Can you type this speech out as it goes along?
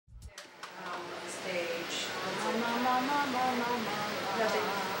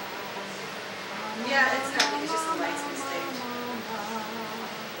Yeah, it's not, it's just the lights on the stage.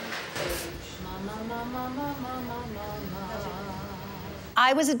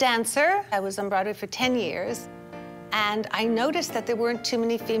 I was a dancer. I was on Broadway for 10 years, and I noticed that there weren't too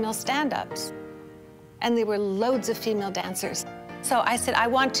many female stand-ups, and there were loads of female dancers. So I said, I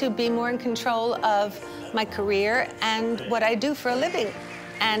want to be more in control of my career and what I do for a living.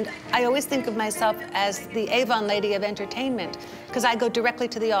 And I always think of myself as the Avon lady of entertainment, because I go directly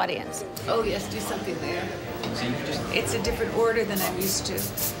to the audience. Oh, yes, do something there. It's a different order than I'm used to.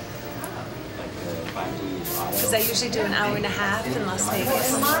 Because I usually do an hour and a half in Las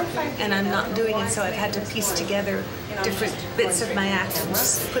Vegas, and I'm not doing it, so I've had to piece together different bits of my act and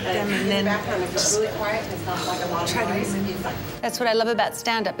just put them and then just try to remember. That's what I love about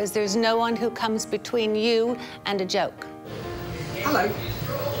stand-up, is there's no one who comes between you and a joke. Hello.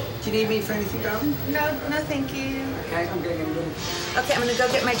 Do you need me for anything, darling? No, thank you. Okay, I'm going to go. Okay, I'm going to go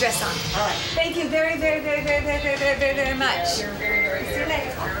get my dress on. All right. Thank you very, very, very, very, very, very, very, very, very much. You're very, very, See you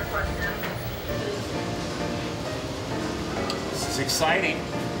later. This is exciting.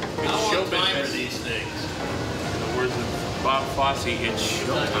 It's show business. These things. In the words of Bob Fosse, it's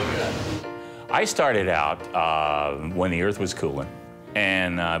showtime. I started out when the earth was cooling,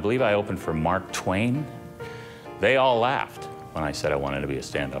 and I believe I opened for Mark Twain. They all laughed when I said I wanted to be a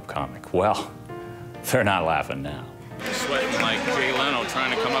stand-up comic. Well, they're not laughing now. Sweating like Jay Leno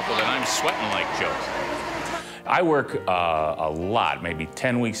trying to come up with an I'm sweating like joke. I work a lot, maybe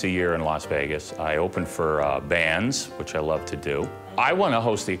 10 weeks a year in Las Vegas. I open for bands, which I love to do. I want to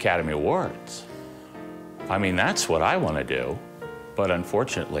host the Academy Awards. I mean, that's what I want to do, but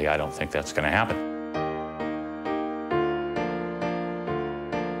unfortunately, I don't think that's going to happen.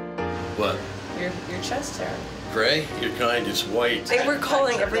 What? Your chest hair. Gray? You're kind, it's white. They were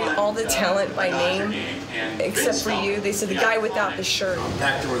calling all the talent by name, except for you. They said the guy without the shirt. I'm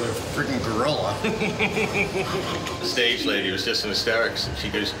back to with a freaking gorilla. The stage lady was just in hysterics. She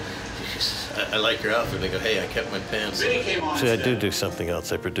goes, I like your outfit. And I go, hey, I kept my pants. See, I do something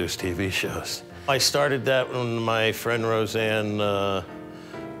else. I produce TV shows. I started that when my friend Roseanne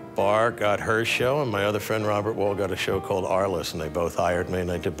Barr got her show, and my other friend Robert Wall got a show called Arliss, and they both hired me,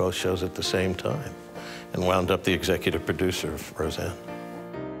 and I did both shows at the same time, and wound up the executive producer of Roseanne.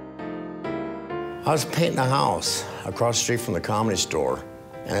 I was painting a house across the street from the Comedy Store,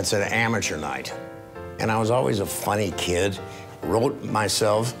 and it's an amateur night. And I was always a funny kid. Wrote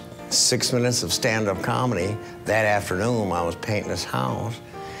myself 6 minutes of stand-up comedy. That afternoon, I was painting this house,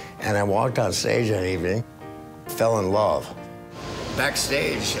 and I walked on stage that evening, fell in love.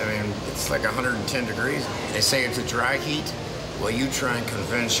 Backstage, I mean, it's like 110 degrees. They say it's a dry heat. Well, you try and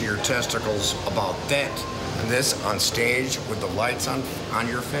convince your testicles about that. And this on stage with the lights on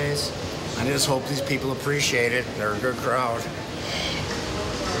your face, I just hope these people appreciate it. They're a good crowd.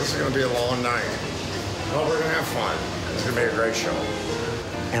 This is gonna be a long night. Well, we're gonna have fun. It's gonna be a great show.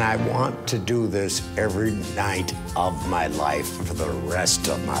 And I want to do this every night of my life for the rest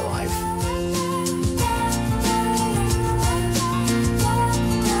of my life.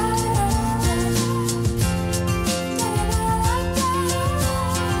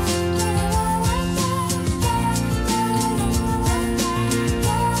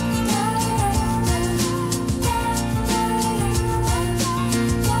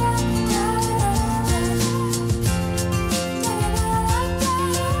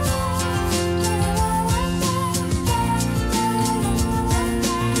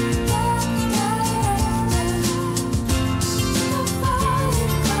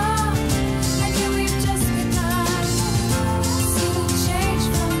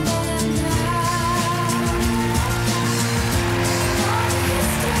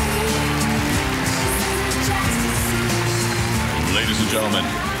 Ladies and gentlemen,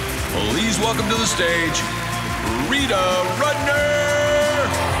 please welcome to the stage, Rita Rudner!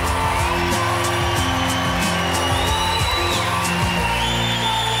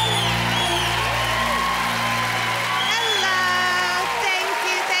 Hello,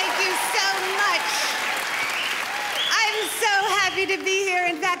 thank you so much. I'm so happy to be here.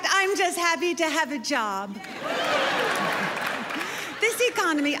 In fact, I'm just happy to have a job. This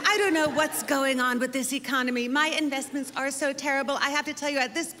economy, I don't know what's going on with this economy. My investments are so terrible. I have to tell you,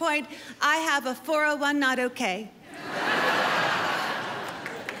 at this point, I have a 401 not okay.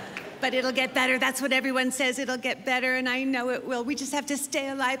 But it'll get better. That's what everyone says. It'll get better, and I know it will. We just have to stay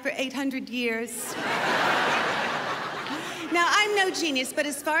alive for 800 years. Now, I'm no genius, but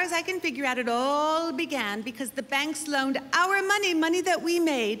as far as I can figure out, it all began because the banks loaned our money that we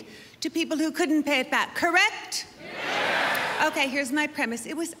made, to people who couldn't pay it back. Correct? Okay, here's my premise.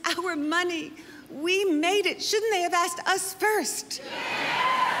 It was our money. We made it. Shouldn't they have asked us first?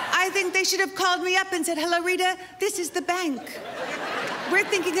 I I think they should have called me up and said, hello, Rita, this is the bank. We're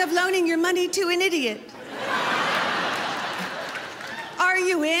thinking of loaning your money to an idiot. Are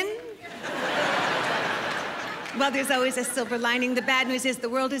you in? Well, there's always a silver lining. The bad news is the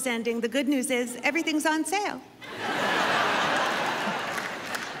world is ending. The good news is everything's on sale.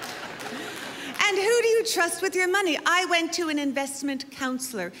 And who do you trust with your money? I went to an investment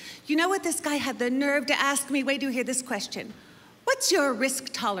counselor. You know what? This guy had the nerve to ask me, wait till you hear this question. What's your risk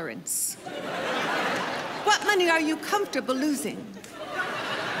tolerance? What money are you comfortable losing?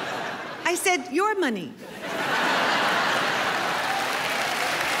 I said, your money.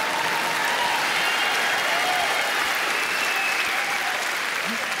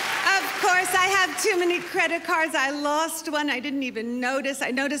 Of course, I have too many credit cards. I lost one. I didn't even notice. I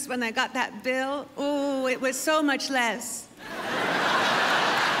noticed when I got that bill. Oh, it was so much less.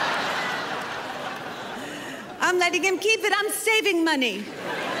 I'm letting him keep it. I'm saving money.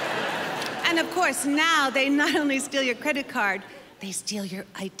 And of course, now they not only steal your credit card, they steal your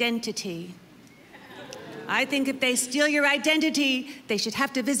identity. I think if they steal your identity, they should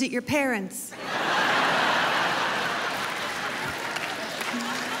have to visit your parents.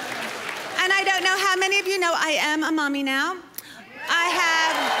 And I don't know how many of you know I am a mommy now. I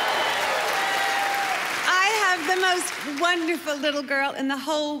have the most wonderful little girl in the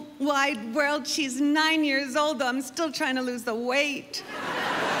whole wide world. She's 9 years old, though I'm still trying to lose the weight.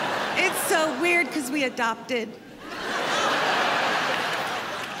 It's so weird because we adopted.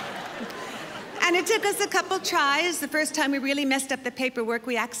 And it took us a couple tries. The first time we really messed up the paperwork,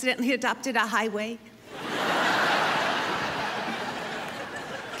 we accidentally adopted a highway.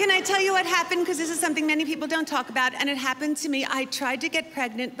 Can I tell you what happened? Because this is something many people don't talk about, and it happened to me. I tried to get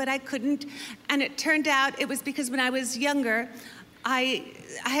pregnant, but I couldn't. And it turned out it was because when I was younger, I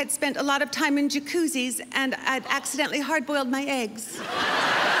had spent a lot of time in jacuzzis, and I'd accidentally hard-boiled my eggs.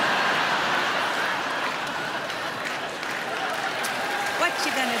 What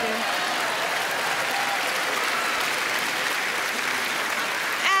you gonna do?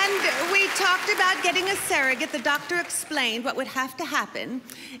 And we talked about getting a surrogate. The doctor explained what would have to happen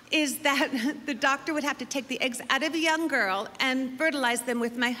is that the doctor would have to take the eggs out of a young girl and fertilize them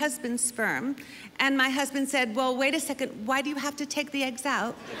with my husband's sperm. And my husband said, well, wait a second, why do you have to take the eggs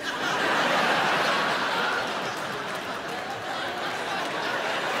out?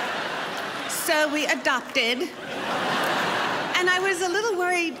 So we adopted. And I was a little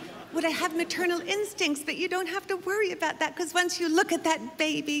worried, would I have maternal instincts? But you don't have to worry about that, because once you look at that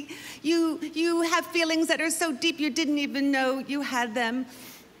baby, you have feelings that are so deep you didn't even know you had them.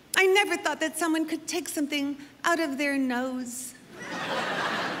 I never thought that someone could take something out of their nose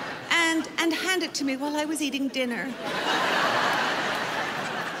and hand it to me while I was eating dinner.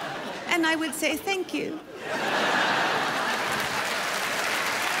 And I would say, thank you.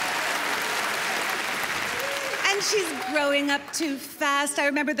 And she's growing up too fast. I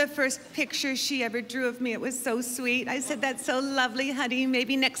remember the first picture she ever drew of me. It was so sweet. I said, that's so lovely, honey.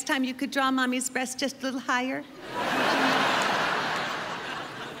 Maybe next time you could draw Mommy's breast just a little higher.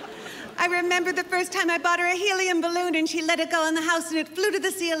 I remember the first time I bought her a helium balloon and she let it go in the house and it flew to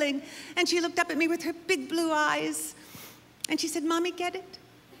the ceiling. And she looked up at me with her big blue eyes. And she said, Mommy, get it?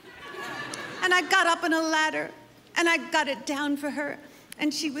 And I got up on a ladder and I got it down for her.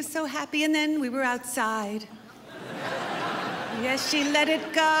 And she was so happy. And then we were outside. Yes, she let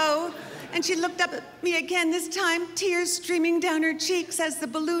it go. And she looked up at me again, this time, tears streaming down her cheeks as the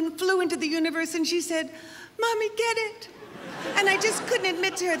balloon flew into the universe, and she said, Mommy, get it. And I just couldn't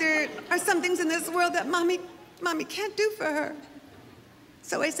admit to her there are some things in this world that Mommy can't do for her.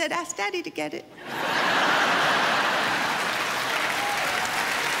 So I said, ask Daddy to get it.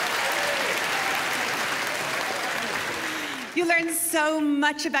 You learn so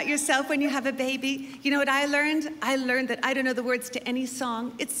much about yourself when you have a baby. You know what I learned? I learned that I don't know the words to any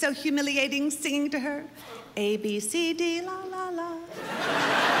song. It's so humiliating singing to her. A, B, C, D, la, la, la.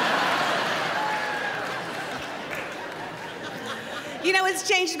 You know what's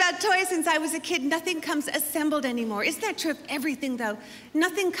changed about toys since I was a kid? Nothing comes assembled anymore. Isn't that true of everything, though?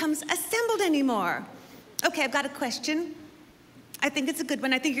 Nothing comes assembled anymore. Okay, I've got a question. I think it's a good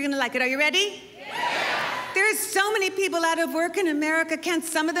one. I think you're gonna like it. Are you ready? Yeah. There's so many people out of work in America. Can't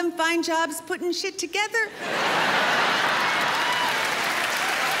some of them find jobs putting shit together?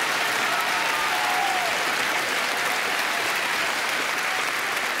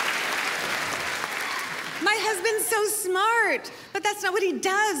 My husband's so smart, but that's not what he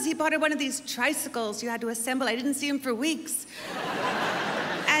does. He bought her one of these tricycles you had to assemble. I didn't see him for weeks.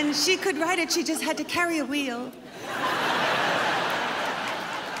 And she could ride it, she just had to carry a wheel.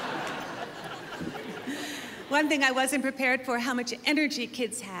 One thing I wasn't prepared for, how much energy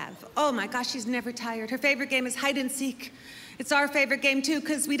kids have. Oh my gosh, she's never tired. Her favorite game is hide and seek. It's our favorite game too,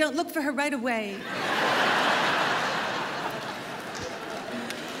 because we don't look for her right away.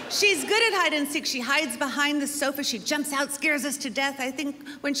 She's good at hide and seek. She hides behind the sofa. She jumps out, scares us to death. I think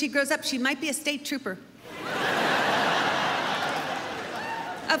when she grows up, she might be a state trooper.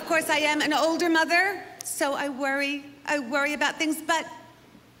 Of course, I am an older mother, so I worry about things, but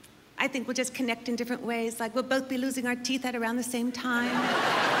I think we'll just connect in different ways, like we'll both be losing our teeth at around the same time.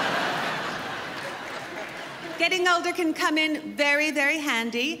 Getting older can come in very, very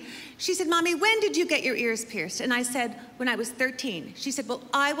handy. She said, Mommy, when did you get your ears pierced? And I said, when I was 13. She said, well,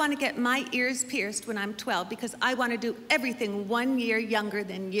 I want to get my ears pierced when I'm 12 because I want to do everything 1 year younger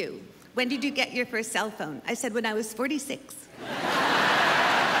than you. When did you get your first cell phone? I said, when I was 46.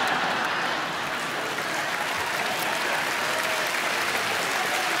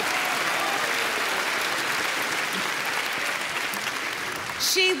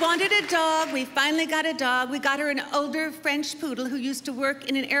 She wanted a dog. We finally got a dog. We got her an older French poodle who used to work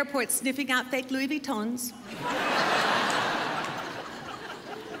in an airport sniffing out fake Louis Vuittons.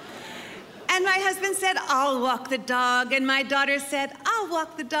 And my husband said, I'll walk the dog. And my daughter said, I'll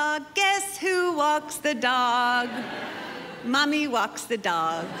walk the dog. Guess who walks the dog? Mommy walks the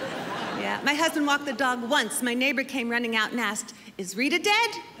dog. Yeah, my husband walked the dog once. My neighbor came running out and asked, is Rita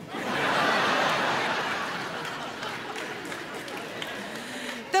dead?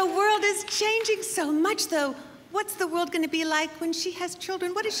 The world is changing so much, though. What's the world going to be like when she has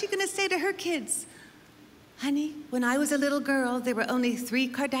children? What is she going to say to her kids? Honey, when I was a little girl, there were only 3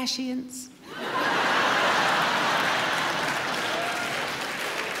 Kardashians.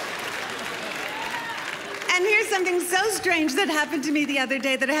 And here's something so strange that happened to me the other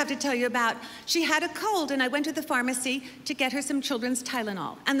day that I have to tell you about. She had a cold, and I went to the pharmacy to get her some children's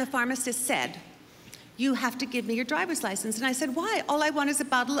Tylenol. And the pharmacist said, you have to give me your driver's license. And I said, why? All I want is a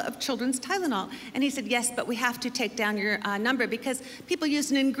bottle of children's Tylenol. And he said, yes, but we have to take down your number because people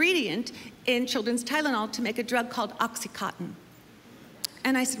use an ingredient in children's Tylenol to make a drug called Oxycontin.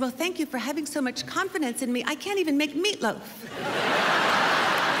 And I said, well, thank you for having so much confidence in me. I can't even make meatloaf.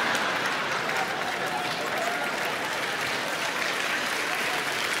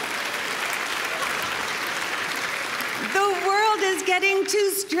 The world is getting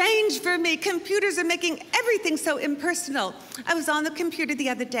too strange for me. Computers are making everything so impersonal. I was on the computer the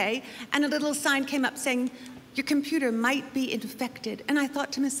other day, and a little sign came up saying, your computer might be infected. And I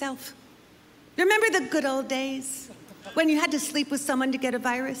thought to myself, remember the good old days when you had to sleep with someone to get a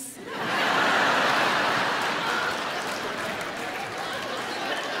virus?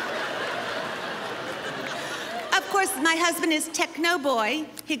 Of course, my husband is techno boy.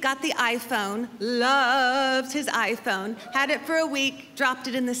 He got the iPhone, loves his iPhone, had it for a week, dropped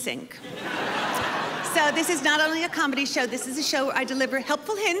it in the sink. So this is not only a comedy show, this is a show where I deliver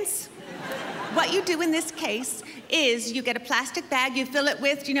helpful hints. What you do in this case is you get a plastic bag, you fill it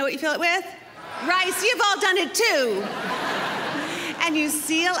with, do you know what you fill it with? Rice. You've all done it too. And you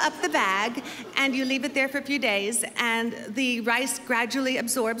seal up the bag, and you leave it there for a few days, and the rice gradually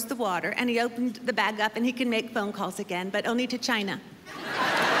absorbs the water, and he opened the bag up, and he can make phone calls again, but only to China.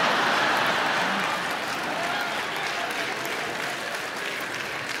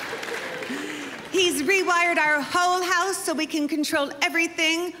 He's rewired our whole house so we can control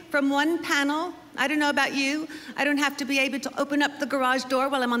everything from one panel. I don't know about you. I don't have to be able to open up the garage door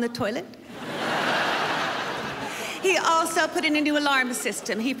while I'm on the toilet. He also put in a new alarm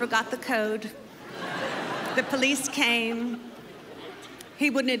system. He forgot the code. The police came. He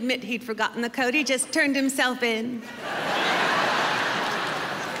wouldn't admit he'd forgotten the code. He just turned himself in.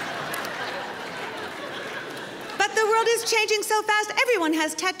 But the world is changing so fast. Everyone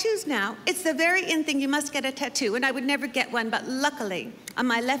has tattoos now. It's the very in thing. You must get a tattoo. And I would never get one, but luckily, on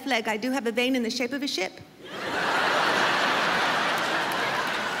my left leg, I do have a vein in the shape of a ship.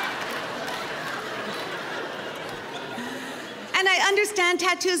 And I understand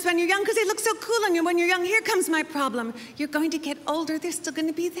tattoos when you're young because they look so cool on you when you're young. Here comes my problem. You're going to get older, they're still going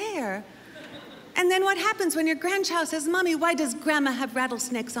to be there. And then what happens when your grandchild says, Mommy, why does Grandma have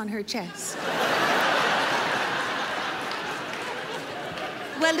rattlesnakes on her chest?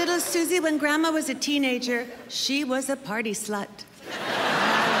 Well, little Susie, when Grandma was a teenager, she was a party slut.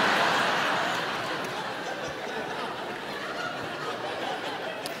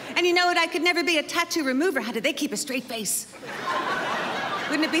 And you know what? I could never be a tattoo remover. How did they keep a straight face?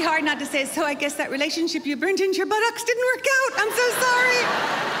 Wouldn't it be hard not to say, so I guess that relationship you burned into your buttocks didn't work out. I'm so sorry.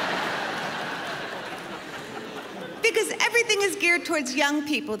 Because everything is geared towards young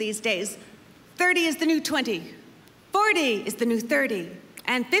people these days. 30 is the new 20. 40 is the new 30.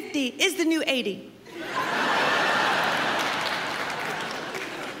 And 50 is the new 80.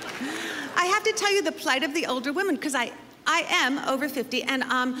 have to tell you the plight of the older women, because I am over 50, and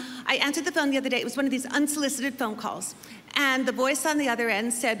I answered the phone the other day. It was one of these unsolicited phone calls. And the voice on the other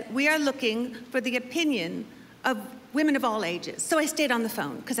end said, "We are looking for the opinion of women of all ages." So I stayed on the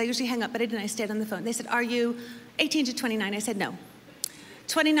phone, because I usually hang up, but I didn't. I stayed on the phone. They said, "Are you 18 to 29? I said, "No."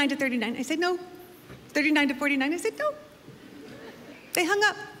 29 to 39? I said, "No." 39 to 49? I said, "No." They hung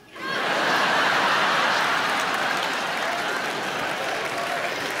up.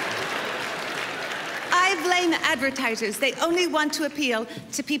 I blame advertisers. They only want to appeal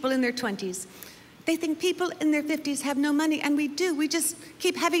to people in their 20s. They think people in their 50s have no money, and we do. We just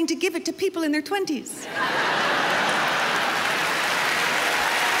keep having to give it to people in their 20s.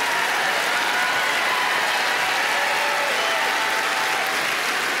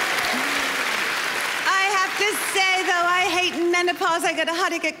 Say, though, I hate menopause. I get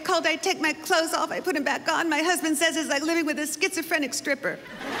hot, I get cold, I take my clothes off, I put them back on. My husband says it's like living with a schizophrenic stripper.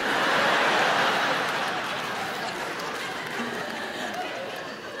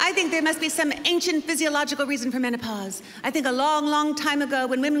 I think there must be some ancient physiological reason for menopause. I think a long, long time ago,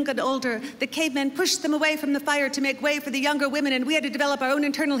 when women got older, the cavemen pushed them away from the fire to make way for the younger women, and we had to develop our own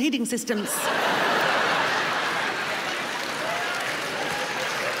internal heating systems.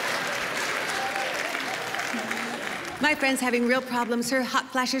 My friend's having real problems. Her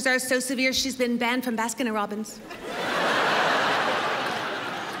hot flashes are so severe, she's been banned from Baskin-Robbins.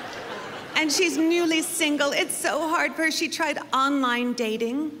 And she's newly single. It's so hard for her. She tried online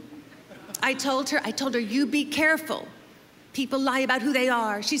dating. I told her, "You be careful. People lie about who they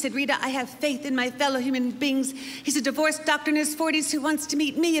are." She said, "Rita, I have faith in my fellow human beings. He's a divorced doctor in his 40s who wants to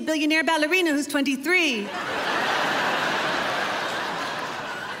meet me, a billionaire ballerina who's 23.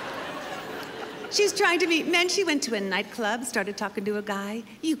 She's trying to meet men. She went to a nightclub, started talking to a guy.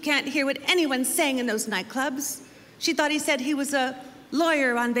 You can't hear what anyone's saying in those nightclubs. She thought he said he was a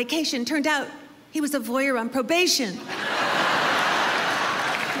lawyer on vacation. Turned out he was a voyeur on probation.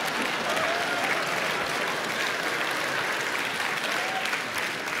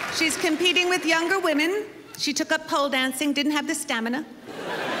 She's competing with younger women. She took up pole dancing, didn't have the stamina.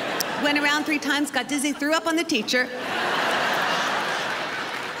 Went around 3 times, got dizzy, threw up on the teacher.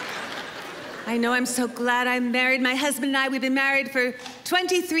 I know, I'm so glad I'm married. My husband and I, we've been married for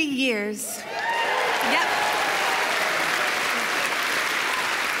 23 years. Yep.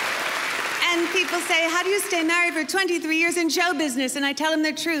 And people say, "How do you stay married for 23 years in show business?" And I tell them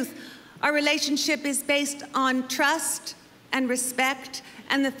the truth. Our relationship is based on trust and respect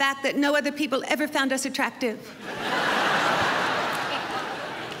and the fact that no other people ever found us attractive.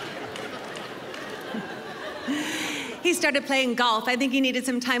 He started playing golf. I think he needed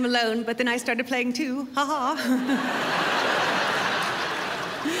some time alone, but then I started playing too. Ha-ha.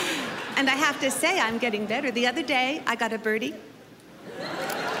 And I have to say, I'm getting better. The other day, I got a birdie,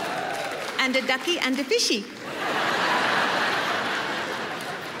 and a ducky, and a fishy.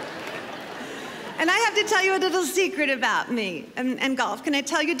 And I have to tell you a little secret about me and golf. Can I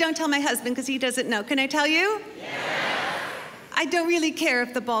tell you? Don't tell my husband, because he doesn't know. Can I tell you? Yes. I don't really care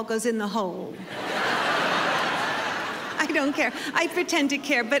if the ball goes in the hole. I don't care. I pretend to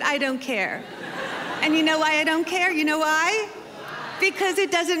care, but I don't care. And you know why I don't care? You know why? Because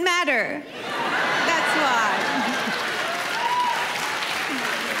it doesn't matter. That's why.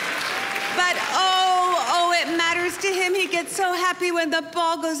 But oh, it matters to him. He gets so happy when the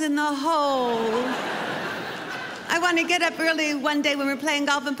ball goes in the hole. I want to get up early one day when we're playing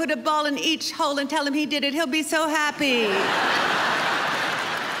golf and put a ball in each hole and tell him he did it. He'll be so happy.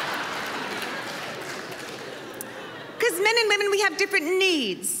 Because men and women, we have different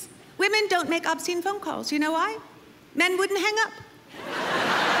needs. Women don't make obscene phone calls. You know why? Men wouldn't hang up.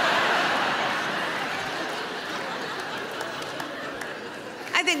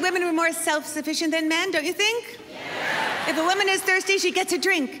 I think women are more self-sufficient than men, don't you think? Yes. If a woman is thirsty, she gets a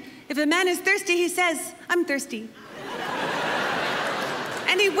drink. If a man is thirsty, he says, "I'm thirsty."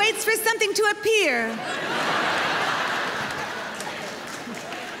 And he waits for something to appear.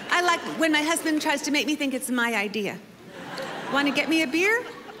 I like when my husband tries to make me think it's my idea. Want to get me a beer?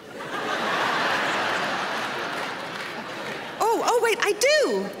 Oh, wait, I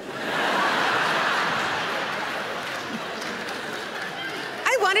do.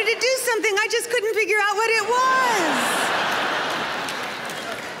 I wanted to do something, I just couldn't figure out what it was.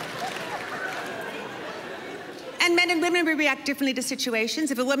 And men and women, we react differently to situations.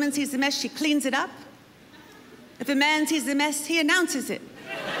 If a woman sees a mess, she cleans it up. If a man sees a mess, he announces it.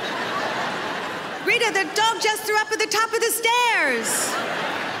 "Rita, the dog just threw up at the top of the stairs."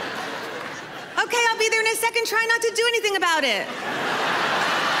 "Okay, I'll be there in a second. Try not to do anything about it."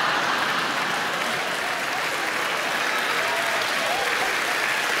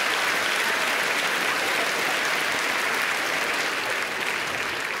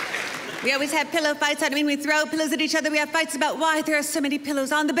 always have pillow fights. I mean, we throw pillows at each other. We have fights about why there are so many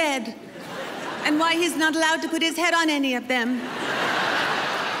pillows on the bed and why he's not allowed to put his head on any of them.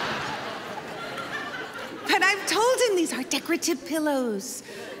 But I've told him these are decorative pillows.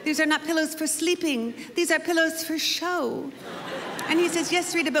 These are not pillows for sleeping. These are pillows for show. And he says,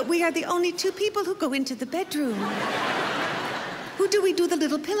 yes, Rita, but we are the only two people who go into the bedroom. Who do we do the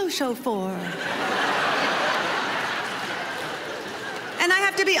little pillow show for? And I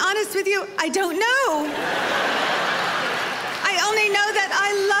have to be honest with you, I don't know. I only know that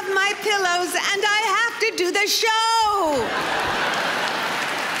I love my pillows and I have to do the show.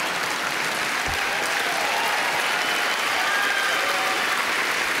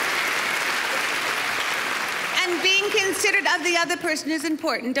 And being considerate of the other person is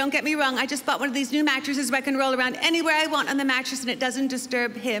important. Don't get me wrong, I just bought one of these new mattresses where I can roll around anywhere I want on the mattress and it doesn't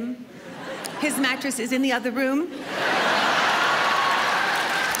disturb him. His mattress is in the other room.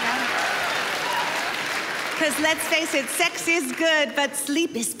 Because let's face it, sex is good, but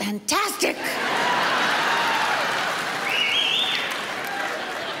sleep is fantastic.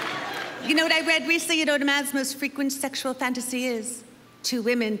 You know what I read recently? You know what a man's most frequent sexual fantasy is? 2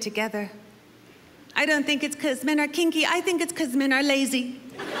 women together. I don't think it's because men are kinky. I think it's because men are lazy.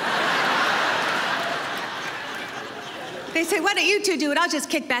 They say, why don't you two do it? I'll just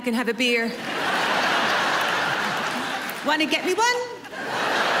kick back and have a beer. Want to get me one?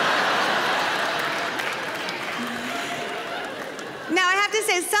 Now, I have to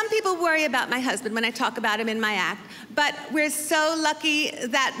say, some people worry about my husband when I talk about him in my act, but we're so lucky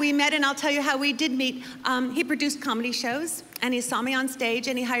that we met, and I'll tell you how we did meet. He produced comedy shows, and he saw me on stage,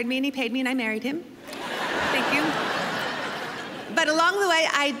 and he hired me, and he paid me, and I married him. Thank you. But along the way,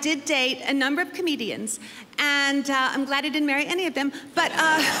 I did date a number of comedians, and I'm glad I didn't marry any of them, but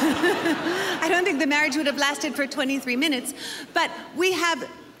I don't think the marriage would have lasted for 23 minutes. But we have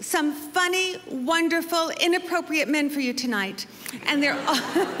some funny, wonderful, inappropriate men for you tonight. And they're all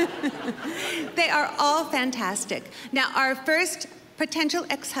they are all fantastic. Now, our first potential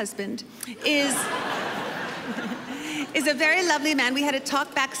ex-husband is a very lovely man. We had a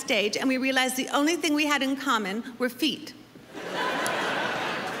talk backstage, and we realized the only thing we had in common were feet.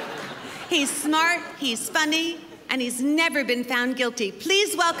 He's smart, he's funny, and he's never been found guilty.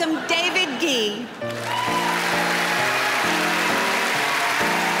 Please welcome David Gee.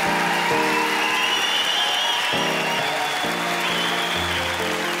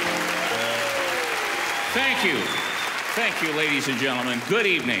 Thank you. Thank you, ladies and gentlemen. Good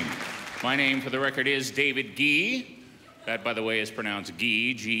evening. My name, for the record, is David Gee. That, by the way, is pronounced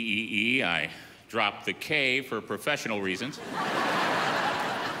Gee, G-E-E. I dropped the K for professional reasons.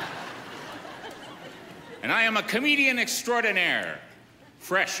 And I am a comedian extraordinaire,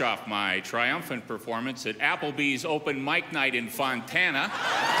 fresh off my triumphant performance at Applebee's open mic night in Fontana.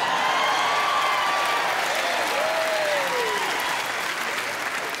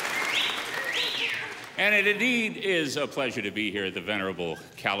 And it indeed is a pleasure to be here at the venerable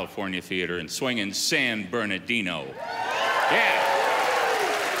California Theater in swinging San Bernardino. Yeah.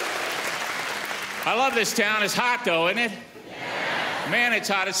 I love this town. It's hot, though, isn't it? Yeah. Man, it's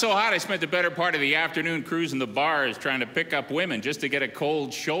hot. It's so hot, I spent the better part of the afternoon cruising the bars trying to pick up women just to get a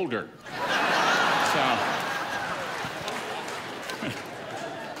cold shoulder.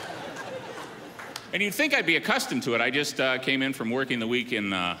 And you'd think I'd be accustomed to it. I just came in from working the week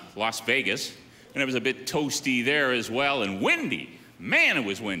in Las Vegas. And it was a bit toasty there as well, and windy. Man, it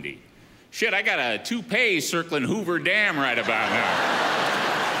was windy. Shit, I got a toupee circling Hoover Dam right about now.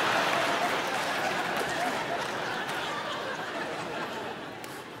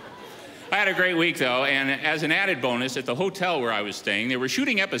 I had a great week, though, and as an added bonus, at the hotel where I was staying, they were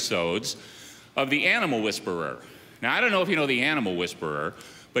shooting episodes of The Animal Whisperer. Now, I don't know if you know The Animal Whisperer,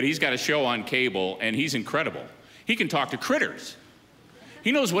 but he's got a show on cable, and he's incredible. He can talk to critters.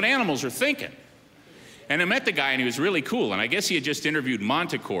 He knows what animals are thinking. And I met the guy, and he was really cool. And I guess he had just interviewed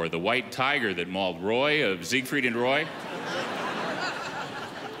Manticore, the white tiger that mauled Roy of Siegfried and Roy.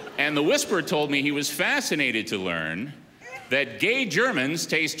 And the Whisperer told me he was fascinated to learn that gay Germans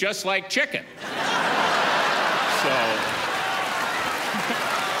taste just like chicken. So,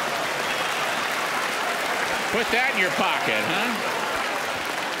 put that in your pocket, huh?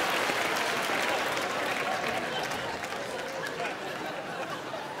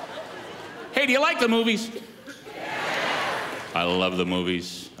 Hey, do you like the movies? I love the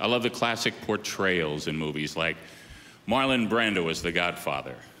movies. I love the classic portrayals in movies, like Marlon Brando as the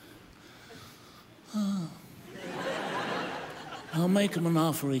Godfather. Oh. I'll make him an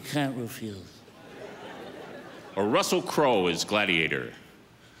offer he can't refuse. Or Russell Crowe as Gladiator.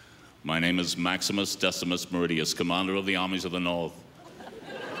 My name is Maximus Decimus Meridius, commander of the armies of the North.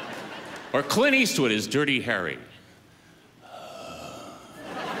 Or Clint Eastwood as Dirty Harry.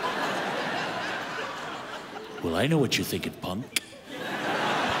 Well, I know what you're thinking, punk.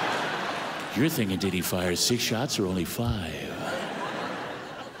 You're thinking, did he fire 6 shots or only 5?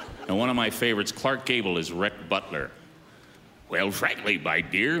 And one of my favorites, Clark Gable as Rhett Butler. Well, frankly, my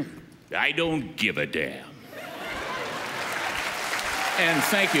dear, I don't give a damn. And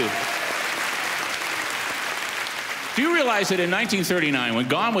thank you. Do you realize that in 1939, when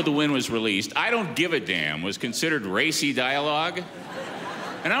Gone with the Wind was released, I don't give a damn was considered racy dialogue?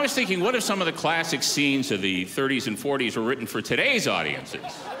 And I was thinking, what if some of the classic scenes of the 30s and 40s were written for today's audiences?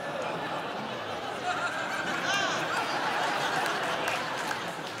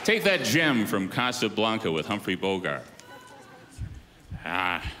 Take that gem from Casablanca with Humphrey Bogart.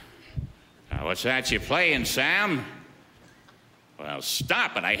 What's that you playing, Sam? Well,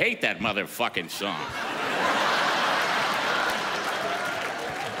 stop it. I hate that motherfucking song.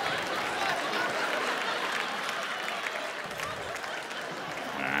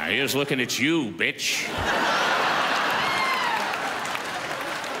 Here's looking at you, bitch.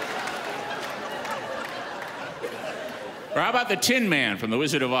 Or how about the Tin Man from The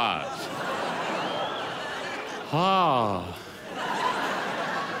Wizard of Oz?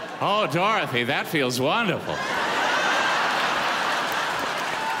 Oh, Dorothy, that feels wonderful.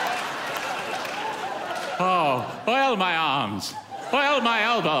 Oh, oil my arms, oil my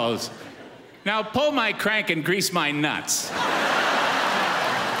elbows. Now pull my crank and grease my nuts.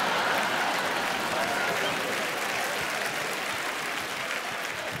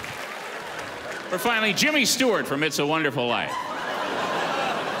 Or finally, Jimmy Stewart from It's a Wonderful Life.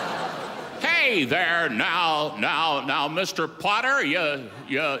 Hey there, now, Mr. Potter, you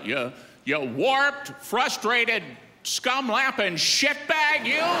warped, frustrated, scum-lapping shitbag,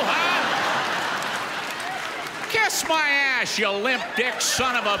 you, huh? Kiss my ass, you limp dick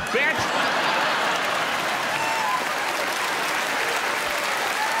son of a bitch.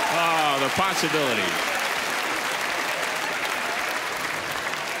 Oh, the possibilities.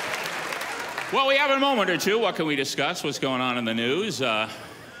 Well, we have a moment or two. What can we discuss? What's going on in the news? Well,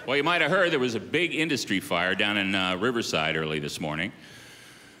 you might have heard there was a big industry fire down in Riverside early this morning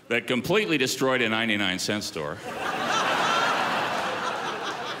that completely destroyed a 99-cent store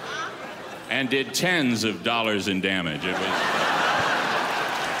and did tens of dollars in damage. It was...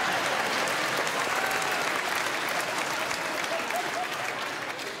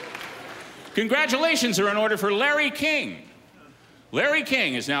 Congratulations are in order for Larry King. Larry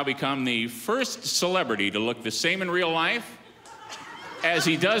King has now become the first celebrity to look the same in real life as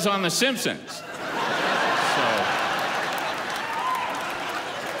he does on The Simpsons. So,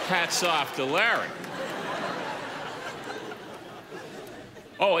 hats off to Larry.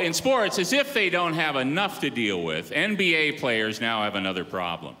 Oh, in sports, as if they don't have enough to deal with, NBA players now have another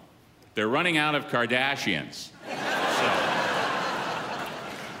problem. They're running out of Kardashians.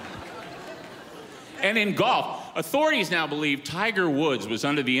 And in golf, authorities now believe Tiger Woods was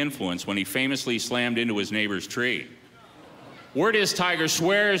under the influence when he famously slammed into his neighbor's tree. Word is Tiger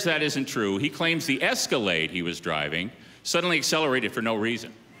swears that isn't true. He claims the Escalade he was driving suddenly accelerated for no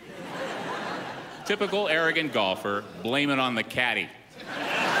reason. Typical arrogant golfer, blame it on the caddy.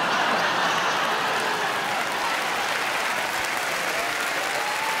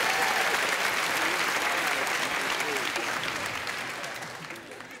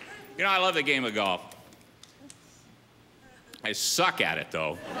 You know, I love the game of golf. I suck at it,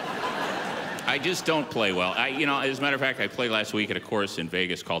 though. I just don't play well. You know, as a matter of fact, I played last week at a course in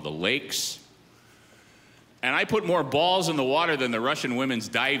Vegas called the Lakes. And I put more balls in the water than the Russian women's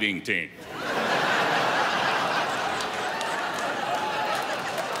diving team.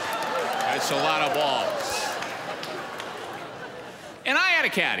 That's a lot of balls. And I had a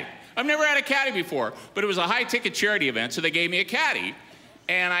caddy. I've never had a caddy before, but it was a high-ticket charity event, so they gave me a caddy.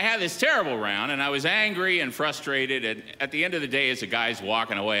 And I had this terrible round, and I was angry and frustrated, and at the end of the day, as the guy's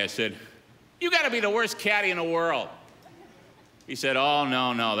walking away, I said, "You gotta be the worst caddy in the world." He said, "Oh,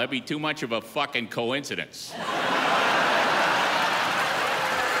 no, that'd be too much of a fucking coincidence."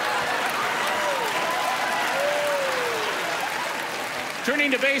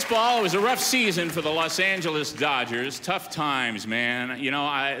 Turning to baseball, it was a rough season for the Los Angeles Dodgers. Tough times, man. You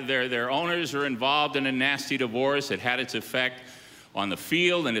know, their owners are involved in a nasty divorce. It had its effect on the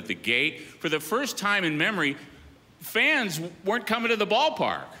field and at the gate. For the first time in memory, fans weren't coming to the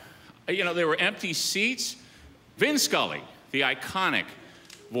ballpark. You know, there were empty seats. Vin Scully, the iconic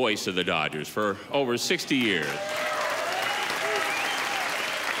voice of the Dodgers for over 60 years.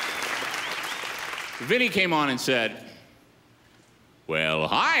 Vinny came on and said, Well,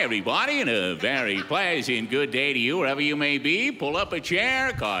 hi, everybody, and a very pleasant good day to you, wherever you may be. Pull up a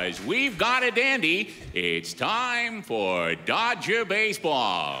chair, because we've got a dandy. It's time for Dodger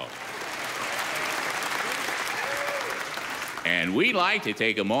Baseball. And we'd like to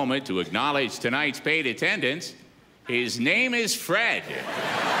take a moment to acknowledge tonight's paid attendance. His name is Fred.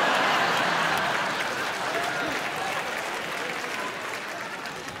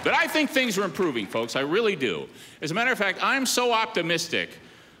 But I think things are improving, folks. I really do. As a matter of fact, I'm so optimistic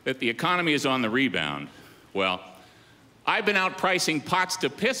that the economy is on the rebound. Well, I've been out pricing pots to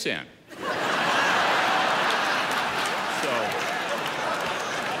piss in.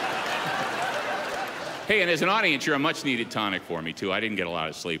 Hey, and as an audience, you're a much-needed tonic for me, too. I didn't get a lot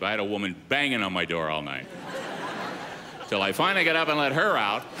of sleep. I had a woman banging on my door all night. Till I finally got up and let her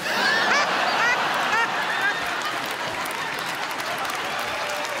out.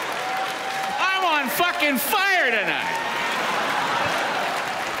 I'm on fucking fire tonight.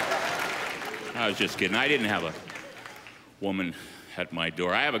 I was just kidding. I didn't have a woman at my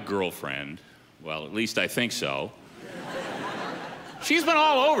door. I have a girlfriend. Well, at least I think so. She's been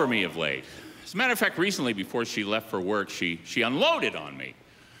all over me of late. As a matter of fact, recently, before she left for work, she unloaded on me.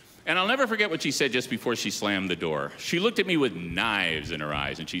 And I'll never forget what she said just before she slammed the door. She looked at me with knives in her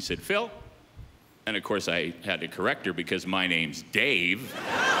eyes, and she said, "Phil?" And of course, I had to correct her because my name's Dave.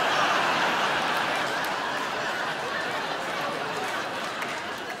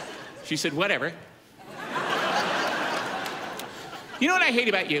 She said, "Whatever." You know what I hate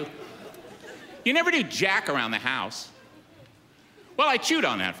about you? You never do jack around the house. Well, I chewed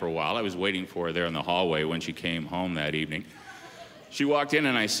on that for a while. I was waiting for her there in the hallway when she came home that evening. She walked in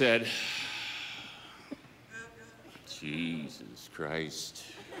and I said, "Jesus Christ."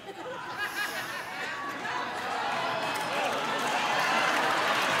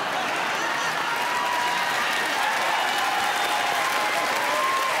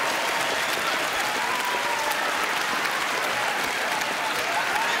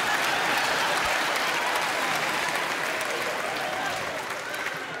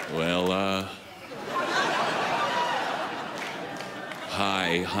 Well,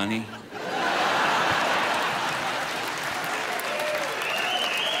 hi, honey.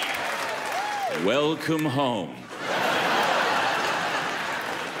 Welcome home.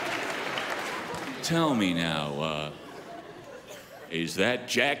 Tell me now, is that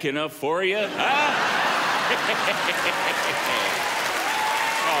jack enough for you? Huh?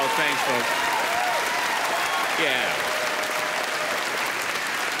 Oh, thanks, folks. Yeah.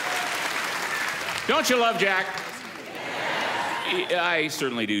 Don't you love Jack? I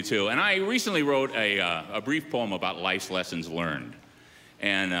certainly do, too. And I recently wrote a brief poem about life's lessons learned.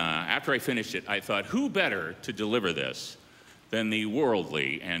 And after I finished it, I thought, who better to deliver this than the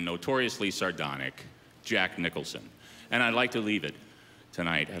worldly and notoriously sardonic Jack Nicholson? And I'd like to leave it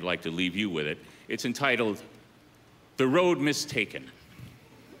tonight. I'd like to leave you with it. It's entitled, "The Road Mistaken."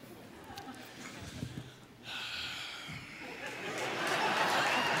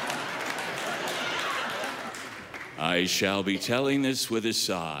 I shall be telling this with a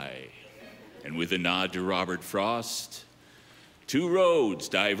sigh, and with a nod to Robert Frost. Two roads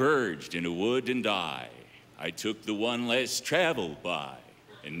diverged in a wood and I took the one less traveled by,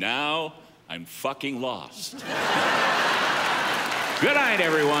 and now I'm fucking lost. Good night,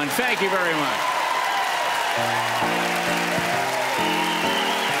 everyone. Thank you very much.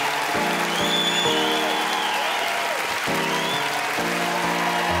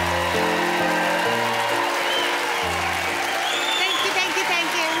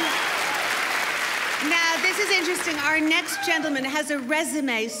 Interesting. Our next gentleman has a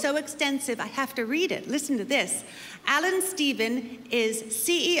resume so extensive, I have to read it. Listen to this. Allan Stephan is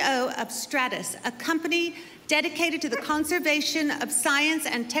CEO of Stratus, a company dedicated to the conservation of science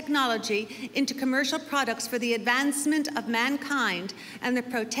and technology into commercial products for the advancement of mankind and the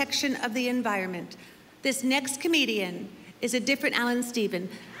protection of the environment. This next comedian is a different Allan Stephan.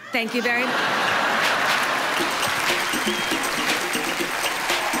 Thank you very much.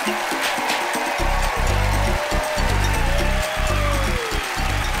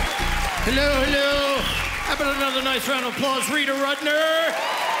 Hello, hello. How about another nice round of applause, Rita Rudner?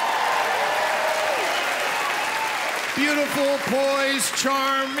 Beautiful, poised,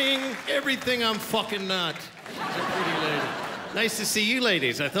 charming, everything I'm fucking not. She's a pretty lady. Nice to see you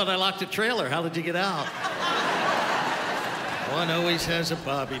ladies. I thought I locked a trailer. How did you get out? One always has a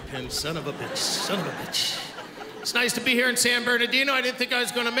bobby pin. Son of a bitch, son of a bitch. It's nice to be here in San Bernardino. I didn't think I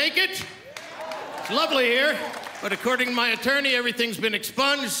was gonna make it. It's lovely here. But according to my attorney, everything's been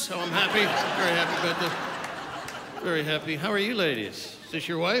expunged, so I'm happy. Very happy about that. Very happy. How are you ladies? Is this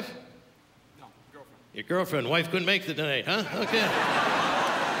your wife? No, girlfriend. Your girlfriend, wife couldn't make the night, huh? Okay.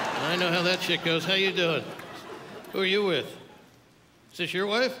 I know how that shit goes. How you doing? Who are you with? Is this your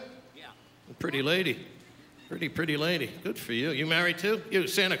wife? Yeah. Pretty lady. Pretty lady. Good for you. You married too? You,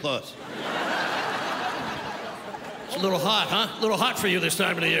 Santa Claus. It's a little hot, huh? A little hot for you this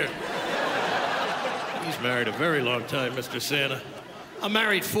time of the year. He's married a very long time, Mr. Santa. I'm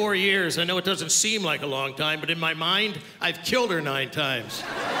married 4 years. I know it doesn't seem like a long time, but in my mind, I've killed her 9 times.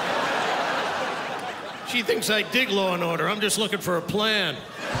 She thinks I dig Law and Order. I'm just looking for a plan.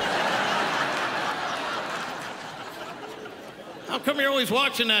 How come you're always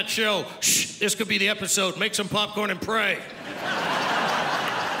watching that show? Shh, this could be the episode. Make some popcorn and pray.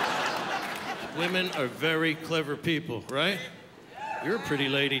 Women are very clever people, right? You're a pretty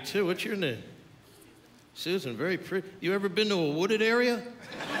lady, too. What's your name? Susan, very pretty. You ever been to a wooded area?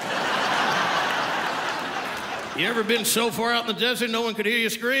 You ever been so far out in the desert no one could hear you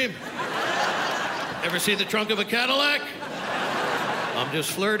scream? Ever see the trunk of a Cadillac? I'm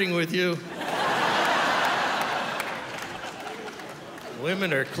just flirting with you.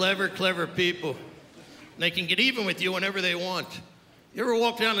 Women are clever people. And they can get even with you whenever they want. You ever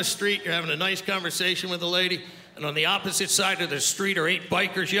walk down the street, you're having a nice conversation with a lady, and on the opposite side of the street are 8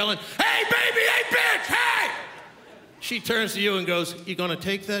 bikers yelling, "Hey, baby, hey, bitch, hey!" She turns to you and goes, "You gonna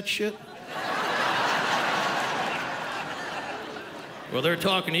take that shit?" Well, they're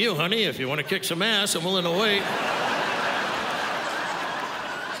talking to you, honey. If you want to kick some ass, I'm willing to wait.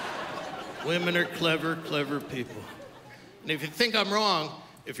 Women are clever people. And if you think I'm wrong,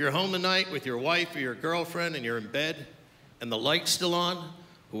 if you're home tonight with your wife or your girlfriend and you're in bed and the light's still on,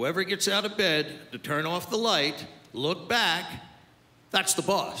 whoever gets out of bed to turn off the light, look back, that's the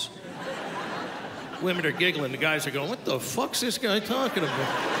boss. Women are giggling. The guys are going, "What the fuck's this guy talking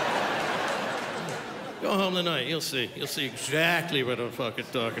about?" Go home tonight. You'll see. You'll see exactly what I'm fucking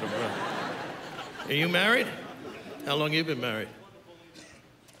talking about. Are you married? How long you been married?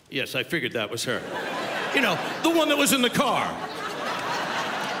 Yes, I figured that was her. You know, the one that was in the car.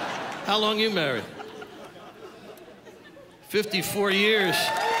 How long you married? 54 years.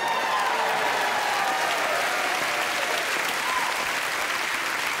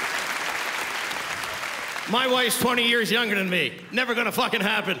 My wife's 20 years younger than me. Never gonna fucking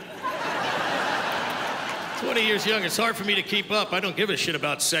happen. 20 years younger. It's hard for me to keep up. I don't give a shit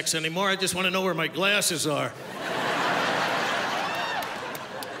about sex anymore. I just want to know where my glasses are.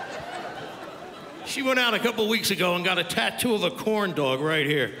 She went out a couple weeks ago and got a tattoo of a corn dog right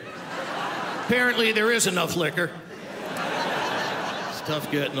here. Apparently there is enough liquor. It's tough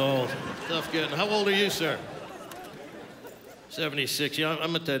getting old. Tough getting. How old are you, sir? 76. Yeah,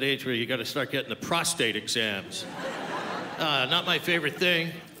 I'm at that age where you got to start getting the prostate exams. Not my favorite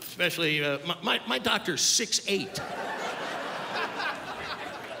thing, especially my doctor's 6'8".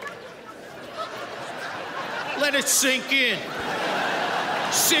 Let it sink in.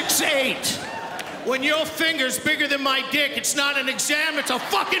 6'8". When your finger's bigger than my dick, it's not an exam, it's a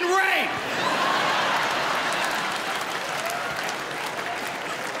fucking rape!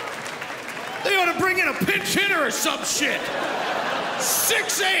 They ought to bring in a pinch hitter or some shit.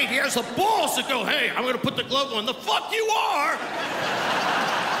 6'8", he has the balls to go, "Hey, I'm gonna put the glove on." The fuck you are!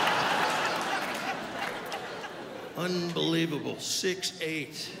 Unbelievable,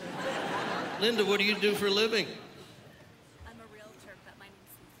 6'8". Linda, what do you do for a living?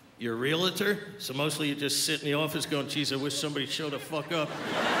 You're a realtor? So mostly you just sit in the office going, "Geez, I wish somebody showed the fuck up."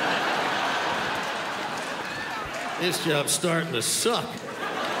 This job's starting to suck.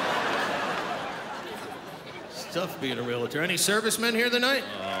 It's tough being a realtor. Any servicemen here tonight?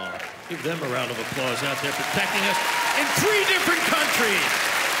 Oh, give them a round of applause out there protecting us in 3 different countries.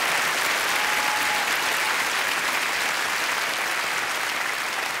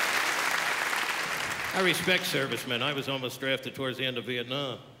 I respect servicemen. I was almost drafted towards the end of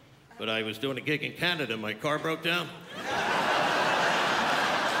Vietnam. But I was doing a gig in Canada, my car broke down.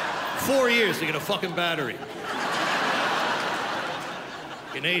 4 years to get a fucking battery.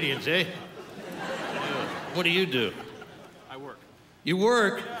 Canadians, eh? Yeah. What do you do? I work. You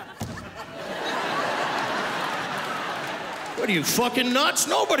work? What are you, fucking nuts?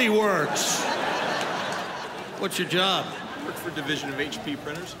 Nobody works. What's your job? I work for a division of HP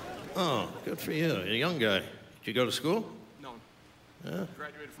printers. Oh, good for you. You're a young guy. Did you go to school? No. Yeah.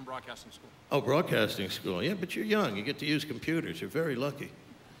 Graduated from broadcasting school. Oh, broadcasting school. Yeah, but you're young. You get to use computers. You're very lucky.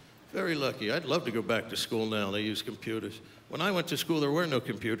 Very lucky. I'd love to go back to school now. They use computers. When I went to school, there were no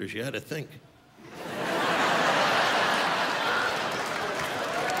computers. You had to think.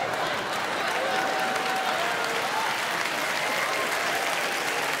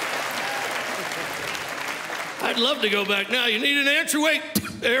 I'd love to go back now. You need an answer? Wait,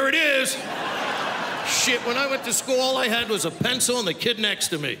 there it is. Shit, when I went to school, all I had was a pencil and the kid next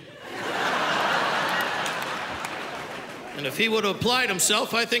to me. And if he would have applied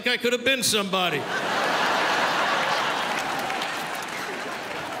himself, I think I could have been somebody.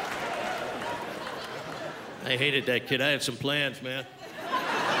 I hated that kid. I had some plans, man.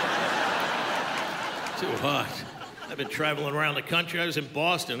 Too hot. I've been traveling around the country. I was in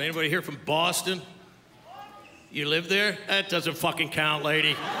Boston. Anybody here from Boston? You live there? That doesn't fucking count,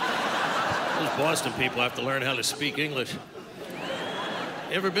 lady. Those Boston people have to learn how to speak English.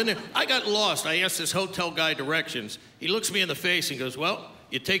 You ever been there? I got lost. I asked this hotel guy directions. He looks me in the face and goes, well,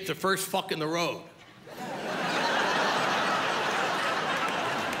 you take the first fuck in the road.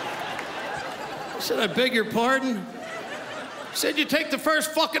 I said, I beg your pardon? He said, you take the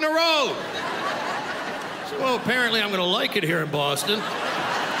first fuck in the road. I said, well, apparently I'm gonna like it here in Boston.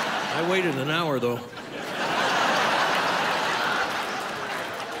 I waited an hour, though.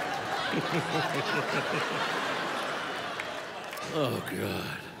 Oh,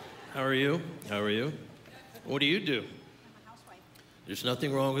 God. How are you? How are you? What do you do? I'm a housewife. There's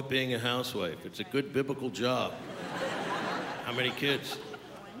nothing wrong with being a housewife. It's a good biblical job. How many kids?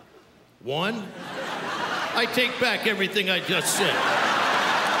 One. One? I take back everything I just said.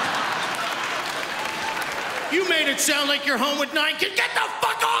 You made it sound like you're home with 9 kids. Get the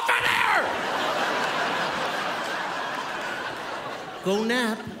fuck off of there! Go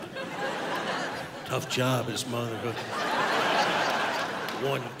nap. Tough job as motherhood.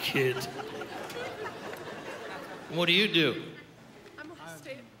 1 kid. What do you do? I'm a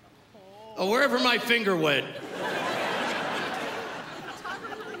stay-at-home. Oh, wherever my finger went.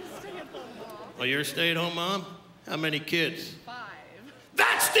 Oh, you're a stay-at-home mom? How many kids? 5.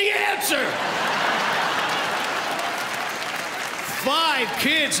 That's the answer! 5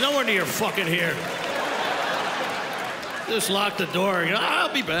 kids? No wonder you're fucking here. Just lock the door.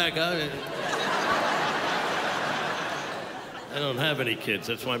 I'll be back. I don't have any kids.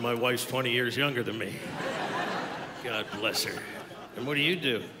 That's why my wife's 20 years younger than me. God bless her. And what do you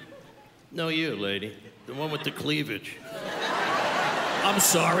do? No, you, lady. The one with the cleavage. I'm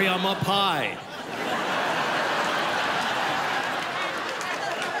sorry, I'm up high.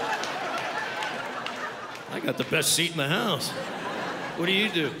 I got the best seat in the house. What do you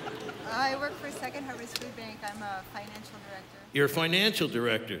do? I work for Second Harvest Food Bank. I'm a financial director. You're a financial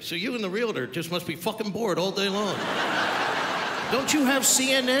director. So you and the realtor just must be fucking bored all day long. Don't you have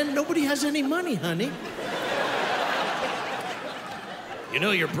CNN? Nobody has any money, honey. You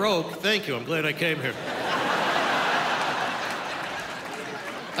know you're broke. Thank you. I'm glad I came here.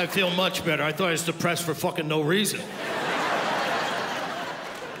 I feel much better. I thought I was depressed for fucking no reason.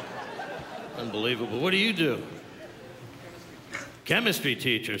 Unbelievable. What do you do? Chemistry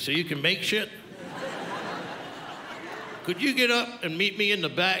teacher, so you can make shit? Could you get up and meet me in the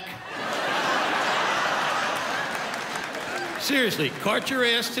back? Seriously, cart your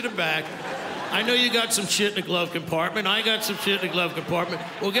ass to the back. I know you got some shit in the glove compartment. I got some shit in the glove compartment.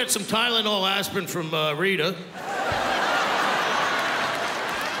 We'll get some Tylenol aspirin from Rita.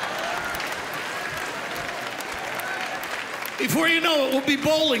 Before you know it, we'll be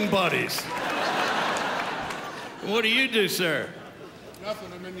bowling buddies. What do you do, sir?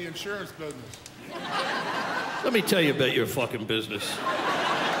 Nothing, I'm in the insurance business. Let me tell you about your fucking business.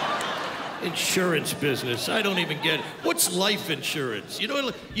 Insurance business, I don't even get it. What's life insurance? You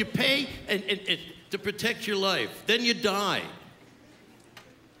know, you pay and to protect your life, then you die.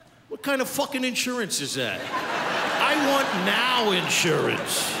 What kind of fucking insurance is that? I want now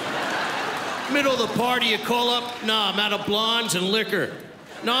insurance. Middle of the party, you call up, nah, I'm out of blondes and liquor.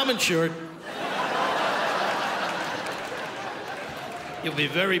 No, I'm insured. You'll be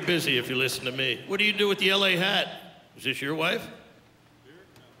very busy if you listen to me. What do you do with the LA hat? Is this your wife?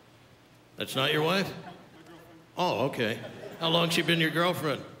 That's not your wife? Oh, okay. How long's she been your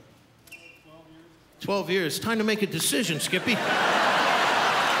girlfriend? 12 years. Time to make a decision, Skippy. You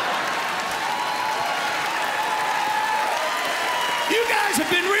guys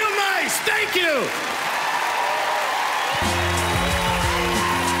have been real nice. Thank you.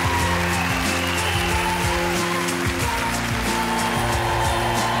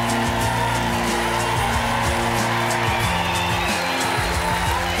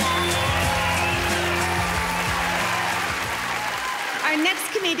 Our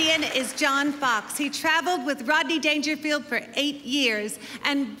next comedian is John Fox. He traveled with Rodney Dangerfield for 8 years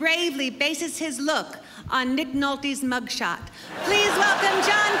and bravely bases his look on Nick Nolte's mugshot. Please welcome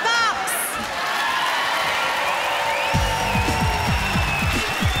John Fox.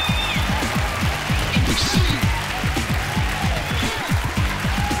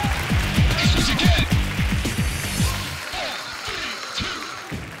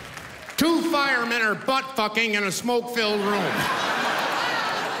 Two firemen are butt-fucking in a smoke-filled room.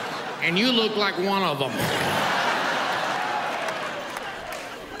 And you look like one of them.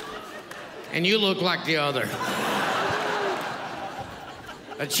 And you look like the other.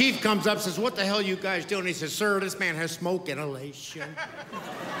 The chief comes up and says, what the hell are you guys doing? He says, sir, this man has smoke inhalation.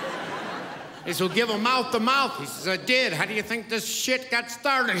 He says, well, give him mouth to mouth. He says, I did. How do you think this shit got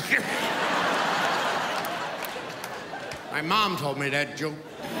started? My mom told me that joke.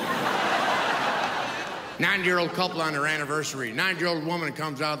 90-year-old couple on their anniversary. 90-year-old woman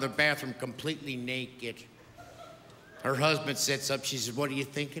comes out of the bathroom completely naked. Her husband sits up. She says, what are you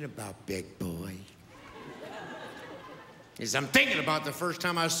thinking about, big boy? He says, I'm thinking about the first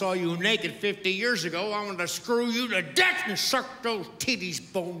time I saw you naked 50 years ago. I wanted to screw you to death and suck those titties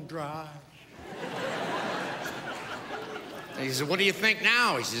bone dry. And he said, what do you think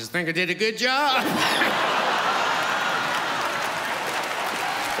now? He says, I think I did a good job.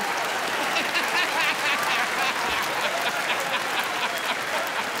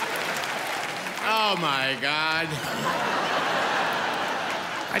 Oh, my God.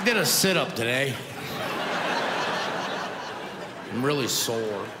 I did a sit-up today. I'm really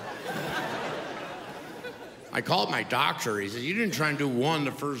sore. I called my doctor. He said, you didn't try and do one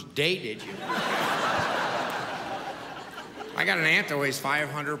the first day, did you? I got an aunt that weighs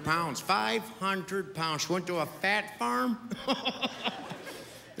 500 pounds. 500 pounds. She went to a fat farm.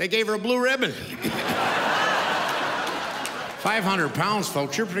 They gave her a blue ribbon. 500 pounds,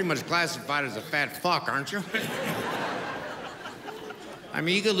 folks. You're pretty much classified as a fat fuck, aren't you? I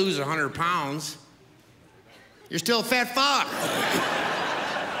mean, you could lose 100 pounds. You're still a fat fuck.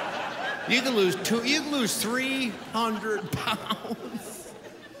 You could lose 300 pounds.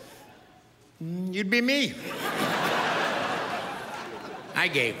 You'd be me. I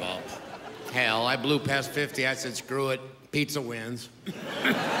gave up. Hell, I blew past 50. I said, screw it. Pizza wins.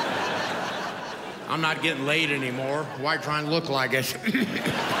 I'm not getting laid anymore. Why try and look like it?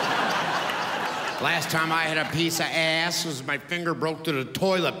 Last time I had a piece of ass was my finger broke through the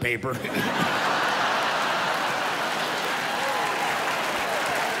toilet paper.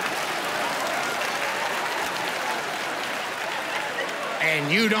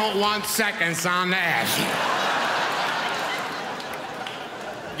 And you don't want seconds on that.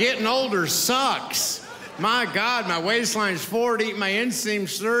 Getting older sucks. My God, my waistline's 40, my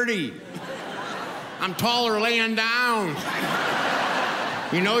inseam's 30. I'm taller laying down.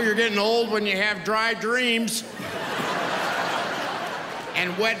 You know you're getting old when you have dry dreams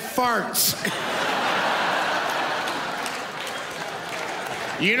and wet farts.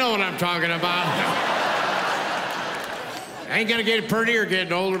 You know what I'm talking about. I ain't gonna get prettier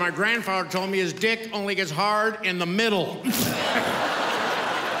getting older. My grandfather told me his dick only gets hard in the middle.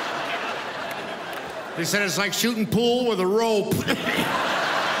 He said it's like shooting pool with a rope.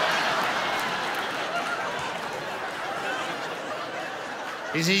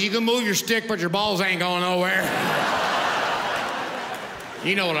 He says, you can move your stick, but your balls ain't going nowhere.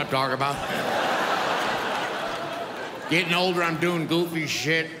 You know what I'm talking about. Getting older, I'm doing goofy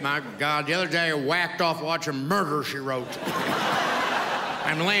shit. My God, the other day I whacked off watching Murder, She Wrote.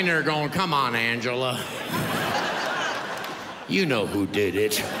 I'm laying there going, come on, Angela. You know who did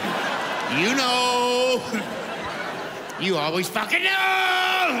it. You know. You always fucking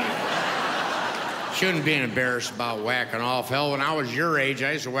know. Shouldn't be embarrassed about whacking off. Hell, when I was your age,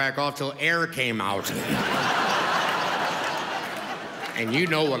 I used to whack off till air came out. And you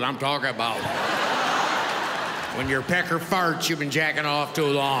know what I'm talking about. When your pecker farts, you've been jacking off too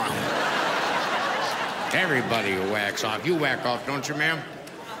long. Everybody whacks off. You whack off, don't you, ma'am?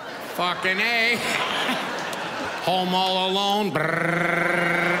 Fucking A. Home all alone.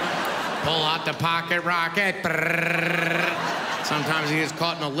 Brrr. Pull out the pocket rocket. Brrr. Sometimes he gets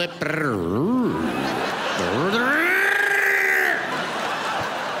caught in the lip.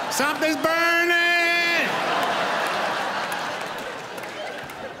 Something's burning!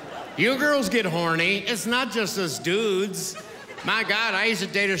 You girls get horny. It's not just us dudes. My God, I used to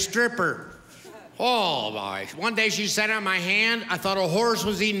date a stripper. Oh, boy. One day she sat on my hand. I thought a horse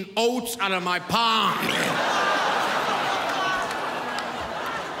was eating oats out of my palm.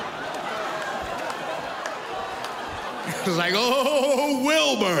 I was like, oh,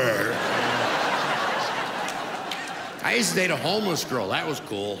 Wilbur. I used to date a homeless girl. That was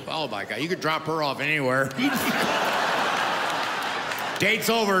cool. Oh, my God. You could drop her off anywhere.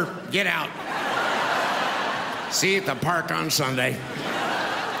 Date's over. Get out. See you at the park on Sunday.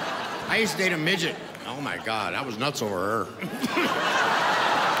 I used to date a midget. Oh, my God. I was nuts over her.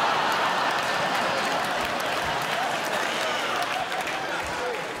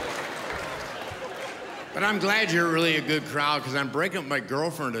 But I'm glad you're really a good crowd, because I'm breaking up with my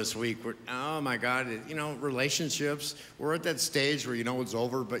girlfriend this week. Oh my God, you know, relationships. We're at that stage where you know it's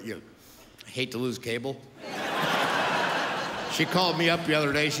over, but you hate to lose cable. She called me up the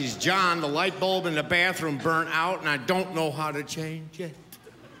other day. She's, John, the light bulb in the bathroom burnt out and I don't know how to change it.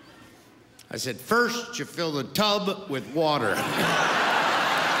 I said, first you fill the tub with water.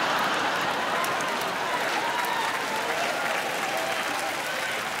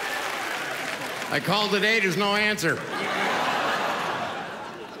 I called today, there's no answer.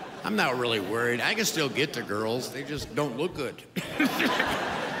 I'm not really worried. I can still get the girls. They just don't look good.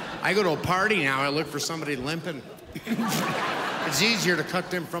 I go to a party now, I look for somebody limping. It's easier to cut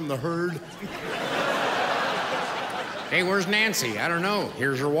them from the herd. Hey, where's Nancy? I don't know.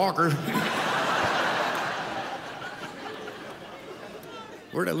 Here's her walker.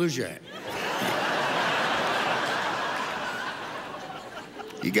 Where'd I lose you at?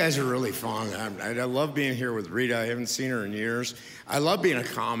 You guys are really fun. I love being here with Rita. I haven't seen her in years. I love being a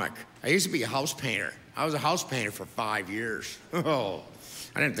comic. I used to be a house painter. I was a house painter for 5 years. Oh,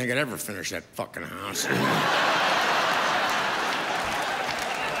 I didn't think I'd ever finish that fucking house.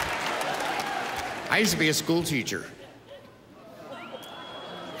 I used to be a school teacher.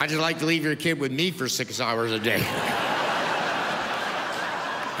 I just like to leave your kid with me for 6 hours a day.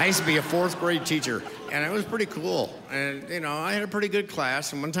 I used to be a 4th grade teacher, and it was pretty cool. And, you know, I had a pretty good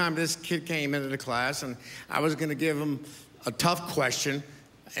class, and one time this kid came into the class, and I was gonna give him a tough question,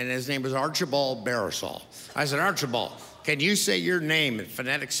 and his name was Archibald Barisal. I said, Archibald, can you say your name in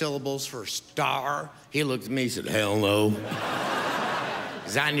phonetic syllables for star? He looked at me and said, hell no.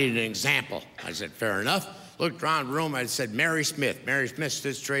 Because I needed an example. I said, fair enough. Looked around the room, I said, Mary Smith. Mary Smith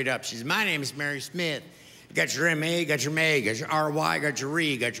stood straight up. She said, my name is Mary Smith. You got your M-A, you got your May, you got your R-Y, you got your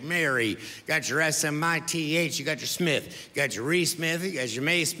Ree, you got your Mary, you got your S-M-I-T-H, you got your Smith. You got your Ree Smith, you got your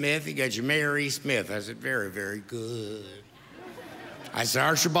May Smith, you got your Mary Smith. I said, very, very good. I said,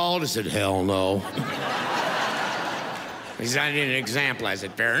 Archibald? He said, hell no. He said, I need an example. I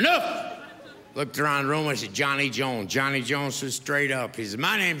said, fair enough. Looked around the room, I said, Johnny Jones. Johnny Jones stood straight up. He said,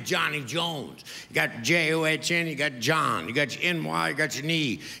 my name's Johnny Jones. You got J-O-H-N, you got John. You got your N-Y, you got your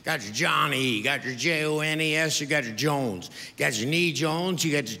knee. You got your Johnny, you got your J-O-N-E-S, you got your Jones. You got your knee Jones,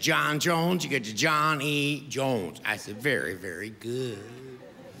 you got your John Jones, you got your John E. Jones. I said, very, very good.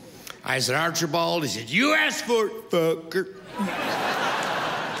 I said, Archibald? He said, you asked for it, fucker.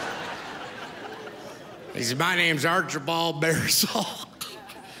 He said, my name's Archibald Barisal.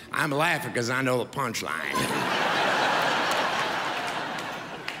 I'm laughing because I know the punchline.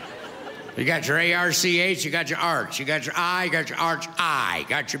 You got your A-R-C-H, you got your arch. You got your I, you got your arch I. You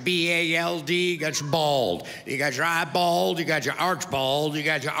got your B-A-L-D, you got your bald. You got your eyebald, you got your archbald, you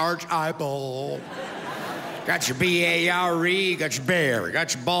got your arch eyeball. Got your B-A-R-E, you got your bear. You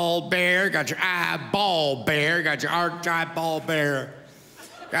got your bald bear, you got your eyeball bear, you got your arch eyeball bear.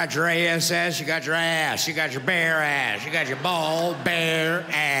 Got your ASS, you got your ass, you got your bare ass, you got your bald bare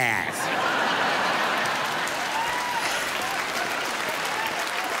ass.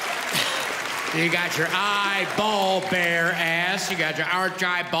 You got your eyeball bare ass, you got your arch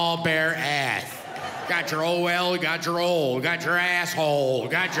eyeball bare ass. Got your OL, you got your O, you got your asshole, you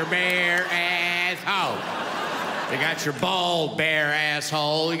got your bare asshole. You got your bald bare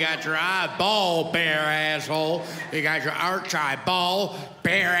asshole. You got your eyeball bare asshole. You got your arch eyeball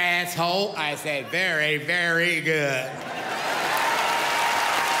bare asshole. I said, very, very good.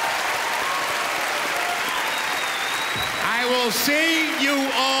 I will see you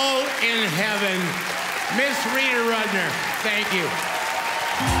all in heaven. Miss Rita Rudner, thank you.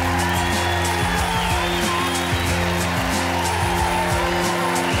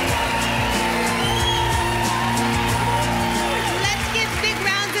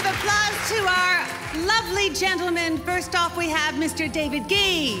 To our lovely gentlemen. First off, we have Mr. David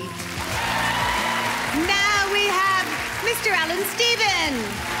Gee. Now we have Mr. Allan Stephan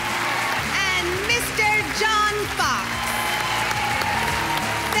and Mr. John Fox.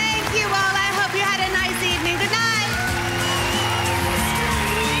 Thank you all. I hope you had a nice evening. Good night.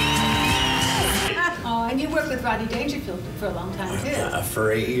 Oh, and you worked with Rodney Dangerfield for a long time, too.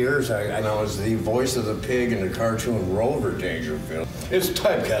 For 8 years, I was the voice of the pig in the cartoon Rover Dangerfield. It's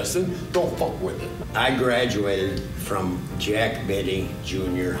typecasting. Don't fuck with it. I graduated from Jack Benny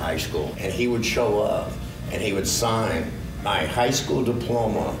Junior High School, and he would show up, and he would sign. My high school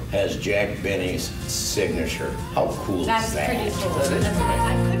diploma has Jack Benny's signature. How cool is that? That's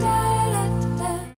pretty cool.